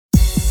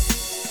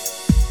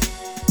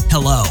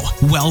Hello,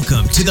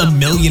 welcome to the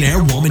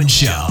Millionaire Woman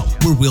Show,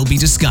 where we'll be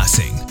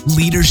discussing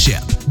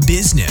leadership,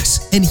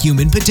 business, and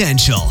human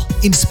potential,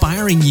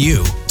 inspiring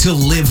you to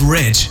live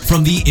rich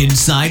from the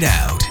inside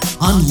out.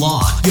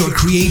 Unlock your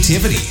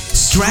creativity,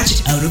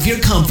 stretch out of your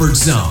comfort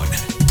zone,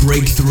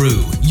 break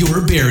through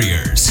your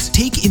barriers,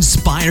 take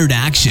inspired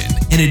action,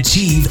 and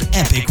achieve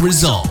epic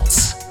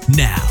results.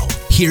 Now,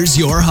 here's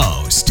your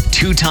host,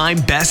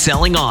 two-time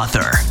best-selling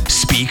author,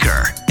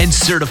 speaker, and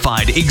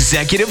certified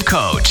executive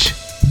coach,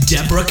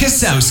 Deborah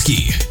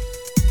Kasowski.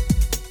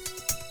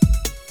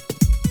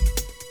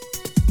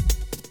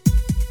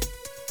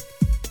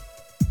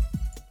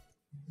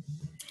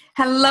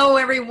 Hello,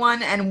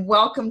 everyone, and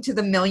welcome to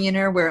the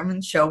Millionaire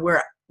Woman Show,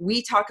 where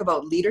we talk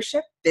about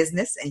leadership,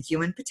 business, and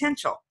human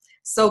potential.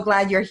 So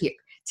glad you're here.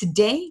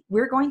 Today,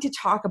 we're going to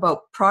talk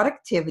about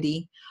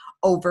productivity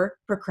over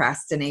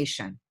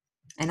procrastination.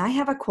 And I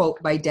have a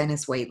quote by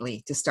Dennis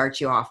Waitley to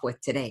start you off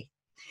with today.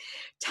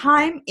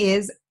 Time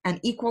is an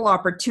equal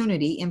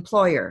opportunity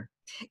employer.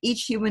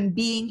 Each human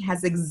being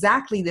has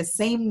exactly the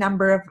same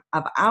number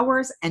of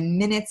hours and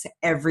minutes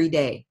every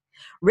day.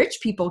 Rich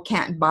people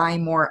can't buy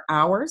more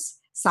hours.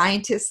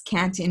 Scientists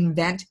can't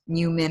invent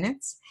new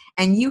minutes,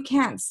 and you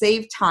can't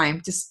save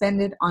time to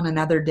spend it on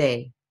another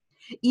day.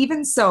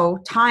 Even so,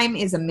 time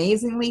is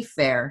amazingly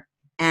fair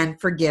and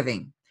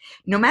forgiving.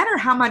 No matter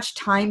how much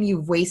time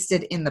you've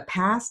wasted in the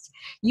past,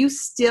 you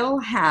still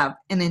have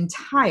an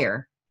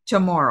entire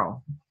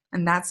tomorrow.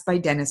 And that's by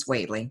Dennis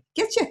Waitley.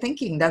 Gets you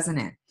thinking, doesn't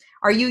it?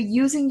 Are you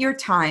using your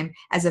time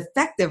as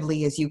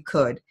effectively as you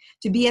could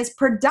to be as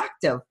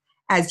productive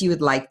as you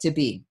would like to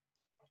be?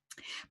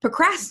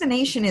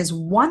 Procrastination is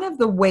one of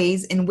the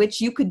ways in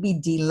which you could be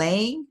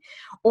delaying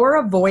or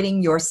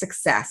avoiding your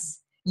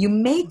success. You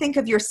may think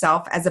of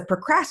yourself as a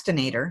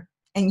procrastinator,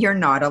 and you're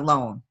not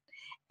alone.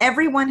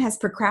 Everyone has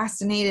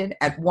procrastinated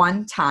at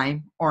one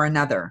time or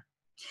another.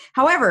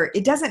 However,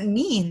 it doesn't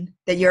mean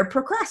that you're a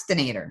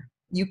procrastinator.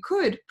 You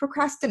could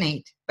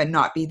procrastinate, but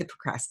not be the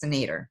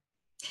procrastinator.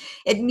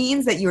 It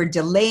means that you're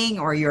delaying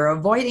or you're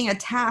avoiding a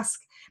task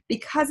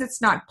because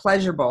it's not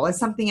pleasurable, as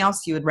something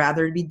else you would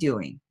rather be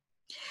doing.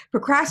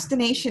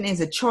 Procrastination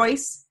is a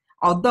choice,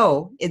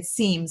 although it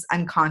seems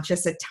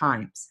unconscious at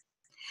times.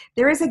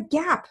 There is a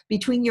gap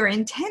between your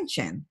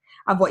intention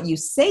of what you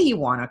say you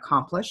want to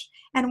accomplish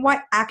and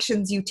what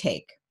actions you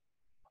take.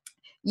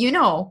 You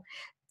know,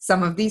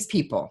 some of these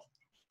people,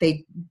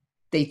 they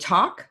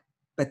talk,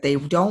 but they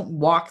don't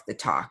walk the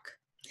talk.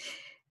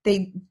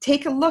 They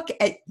take a look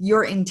at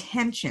your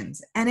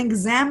intentions and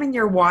examine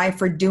your why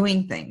for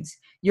doing things.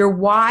 Your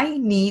why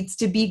needs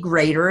to be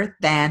greater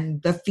than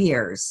the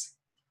fears.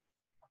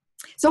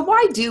 So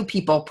why do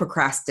people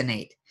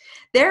procrastinate?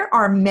 There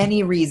are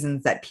many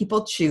reasons that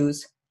people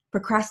choose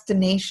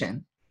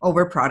procrastination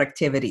over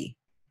productivity.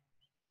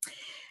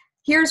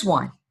 Here's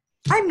one.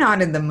 I'm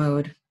not in the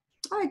mood.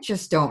 I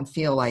just don't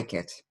feel like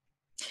it.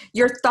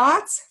 Your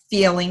thoughts,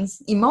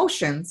 feelings,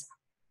 emotions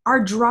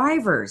are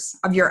drivers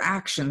of your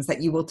actions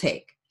that you will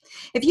take.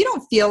 If you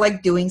don't feel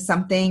like doing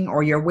something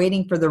or you're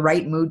waiting for the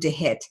right mood to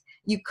hit,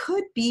 you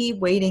could be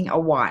waiting a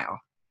while.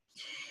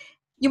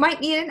 You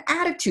might need an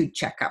attitude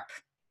checkup.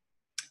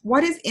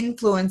 What is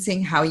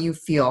influencing how you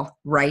feel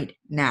right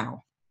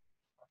now?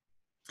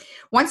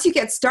 Once you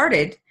get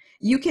started,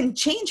 you can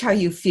change how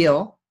you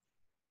feel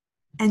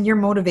and your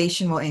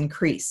motivation will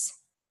increase.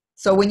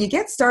 So when you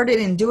get started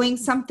in doing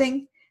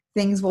something,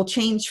 things will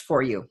change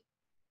for you.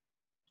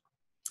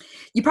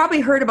 You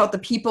probably heard about the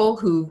people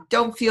who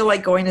don't feel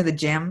like going to the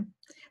gym,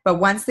 but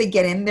once they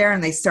get in there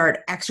and they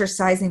start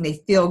exercising,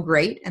 they feel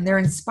great and they're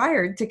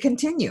inspired to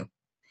continue.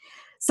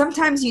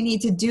 Sometimes you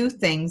need to do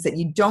things that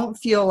you don't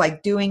feel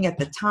like doing at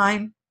the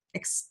time,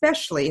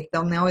 especially if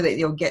they'll know that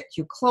you'll get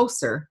you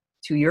closer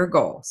to your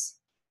goals.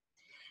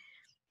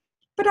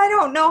 But I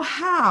don't know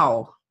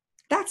how.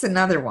 That's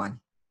another one.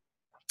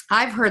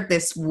 I've heard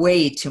this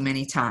way too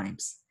many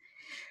times.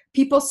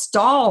 People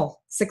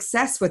stall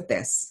success with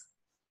this.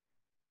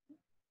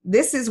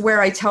 This is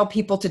where I tell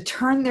people to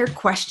turn their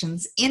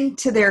questions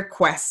into their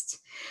quest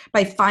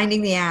by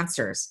finding the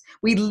answers.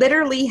 We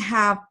literally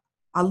have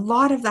a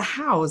lot of the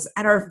hows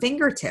at our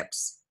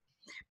fingertips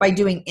by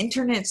doing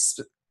internet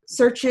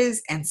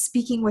searches and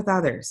speaking with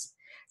others.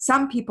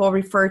 Some people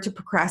refer to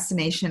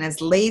procrastination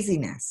as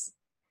laziness.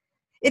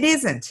 It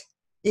isn't.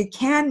 It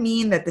can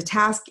mean that the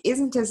task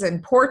isn't as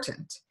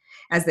important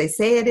as they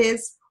say it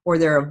is, or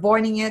they're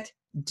avoiding it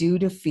due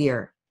to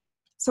fear.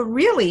 So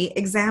really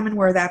examine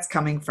where that's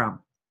coming from.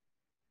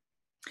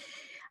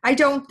 I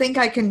don't think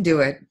I can do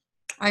it.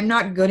 I'm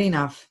not good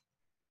enough.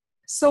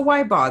 So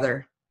why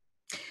bother?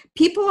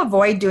 People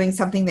avoid doing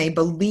something they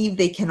believe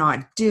they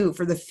cannot do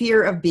for the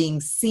fear of being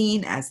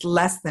seen as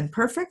less than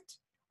perfect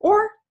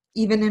or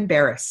even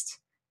embarrassed.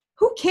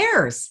 Who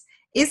cares?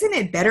 Isn't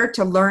it better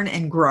to learn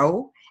and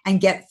grow and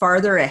get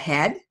farther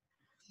ahead?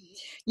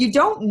 You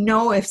don't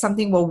know if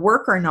something will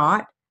work or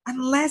not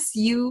unless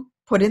you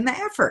put in the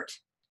effort.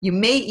 You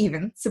may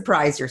even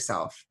surprise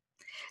yourself.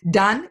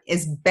 Done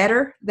is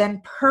better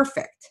than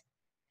perfect.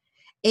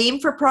 Aim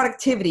for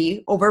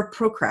productivity over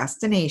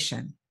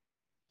procrastination.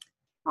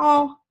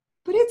 Oh,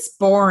 but it's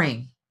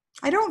boring.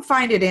 I don't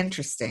find it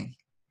interesting.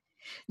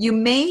 You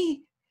may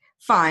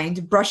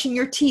find brushing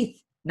your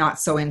teeth not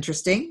so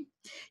interesting,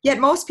 yet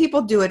most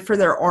people do it for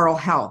their oral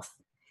health.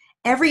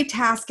 Every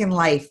task in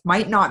life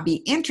might not be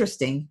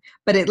interesting,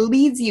 but it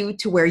leads you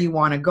to where you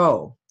want to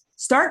go.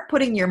 Start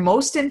putting your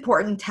most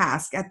important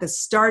task at the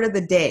start of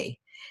the day,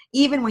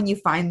 even when you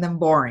find them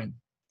boring.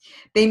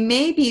 They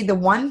may be the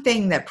one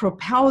thing that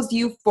propels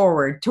you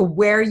forward to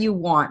where you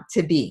want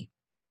to be.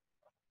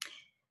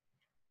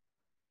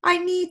 I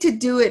need to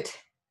do it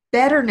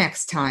better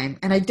next time,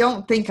 and I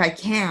don't think I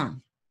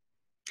can.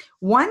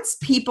 Once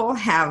people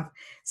have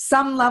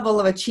some level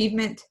of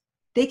achievement,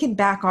 they can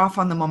back off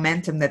on the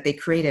momentum that they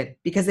created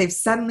because they've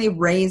suddenly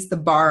raised the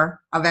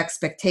bar of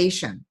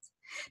expectations.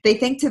 They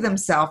think to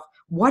themselves,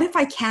 what if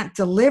I can't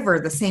deliver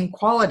the same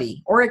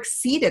quality or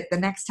exceed it the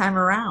next time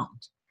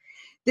around?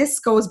 This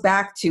goes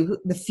back to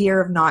the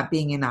fear of not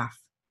being enough.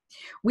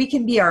 We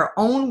can be our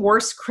own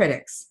worst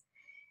critics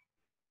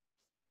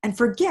and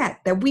forget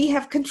that we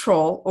have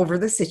control over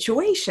the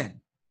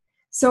situation.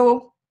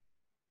 So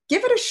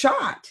give it a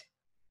shot.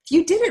 If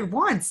you did it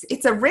once,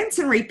 it's a rinse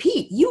and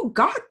repeat. You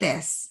got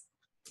this.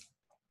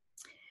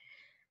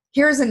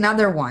 Here's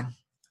another one.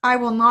 I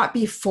will not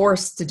be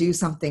forced to do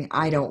something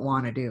I don't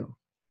want to do.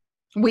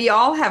 We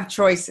all have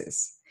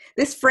choices.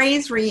 This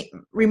phrase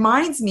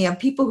reminds me of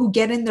people who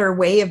get in their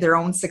way of their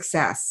own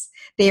success.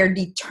 They are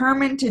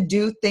determined to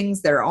do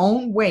things their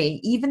own way,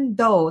 even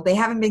though they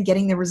haven't been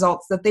getting the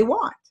results that they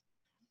want.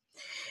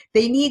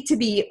 They need to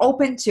be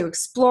open to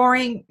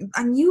exploring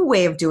a new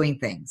way of doing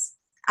things.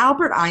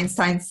 Albert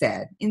Einstein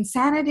said,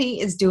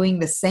 insanity is doing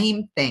the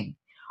same thing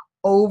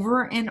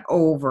over and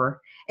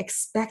over,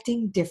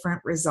 expecting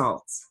different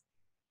results.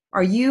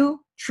 Are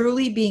you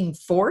truly being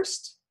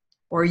forced,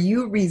 or are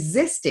you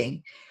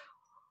resisting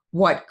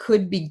what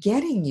could be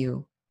getting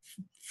you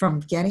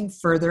from getting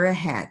further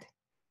ahead?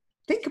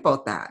 Think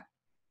about that.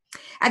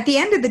 At the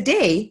end of the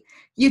day,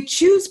 you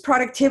choose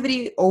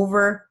productivity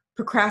over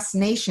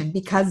procrastination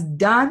because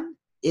done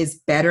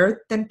is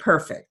better than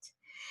perfect.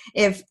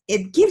 If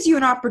it gives you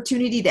an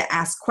opportunity to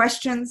ask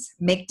questions,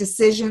 make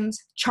decisions,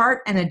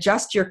 chart and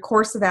adjust your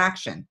course of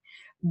action,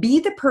 be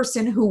the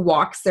person who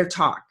walks their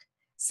talk.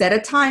 Set a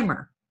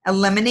timer.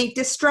 Eliminate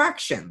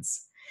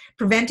distractions,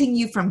 preventing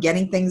you from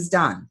getting things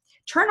done.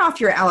 Turn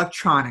off your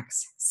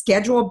electronics.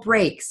 Schedule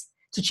breaks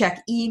to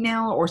check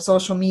email or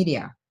social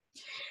media.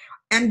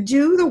 And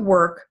do the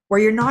work where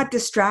you're not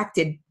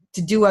distracted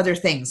to do other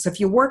things. So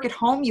if you work at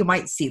home, you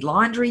might see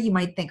laundry. You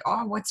might think,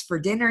 oh, what's for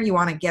dinner? You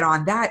want to get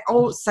on that.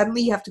 Oh,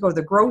 suddenly you have to go to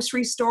the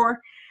grocery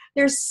store.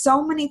 There's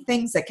so many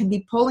things that can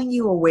be pulling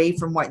you away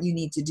from what you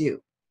need to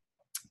do.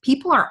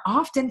 People are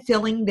often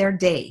filling their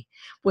day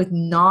with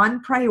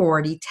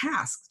non-priority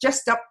tasks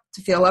just up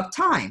to fill up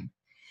time.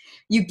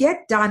 You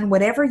get done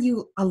whatever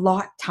you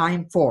allot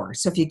time for.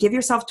 So if you give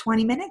yourself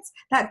 20 minutes,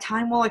 that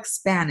time will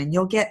expand and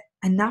you'll get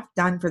enough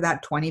done for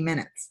that 20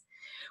 minutes.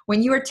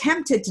 When you are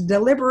tempted to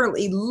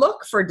deliberately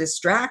look for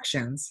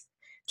distractions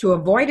to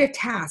avoid a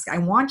task, I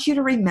want you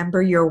to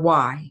remember your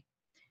why.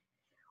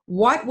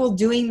 What will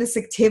doing this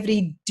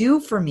activity do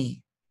for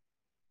me?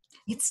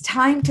 It's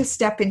time to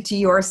step into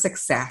your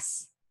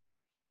success.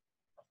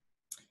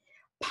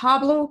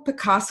 Pablo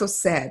Picasso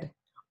said,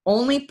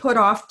 only put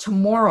off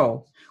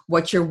tomorrow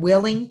what you're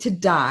willing to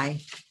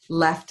die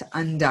left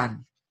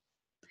undone.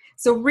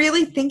 So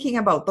really thinking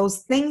about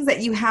those things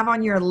that you have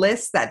on your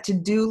list, that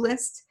to-do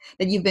list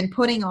that you've been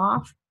putting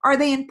off, are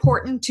they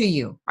important to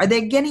you? Are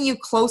they getting you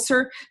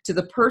closer to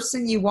the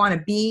person you want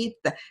to be,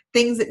 the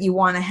things that you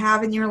want to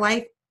have in your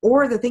life,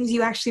 or the things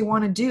you actually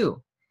want to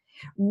do?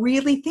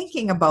 Really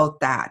thinking about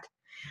that.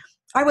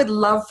 I would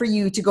love for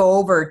you to go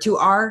over to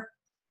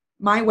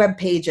my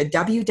webpage at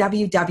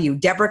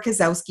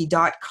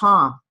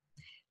www.deborahkozowski.com.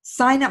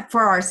 Sign up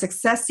for our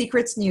Success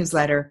Secrets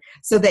newsletter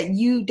so that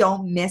you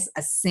don't miss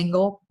a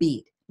single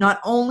beat. Not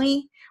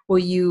only will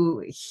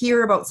you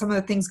hear about some of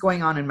the things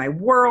going on in my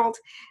world,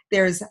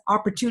 there's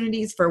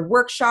opportunities for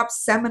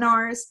workshops,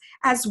 seminars,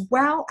 as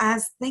well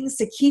as things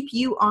to keep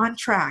you on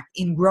track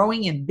in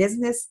growing in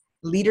business,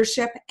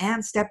 leadership,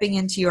 and stepping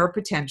into your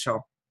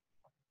potential.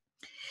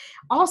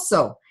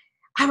 Also,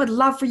 I would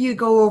love for you to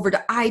go over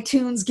to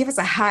iTunes, give us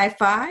a high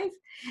five,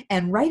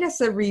 and write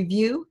us a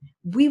review.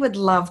 We would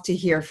love to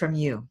hear from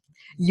you.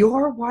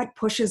 You're what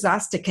pushes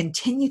us to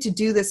continue to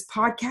do this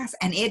podcast,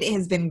 and it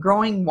has been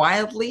growing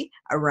wildly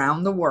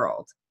around the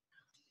world.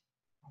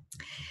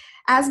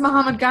 As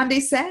Mahatma Gandhi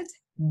said,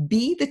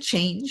 be the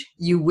change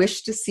you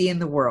wish to see in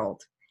the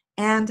world.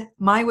 And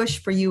my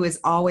wish for you, as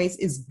always,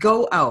 is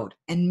go out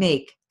and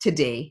make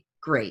today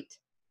great.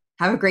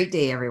 Have a great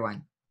day,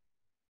 everyone.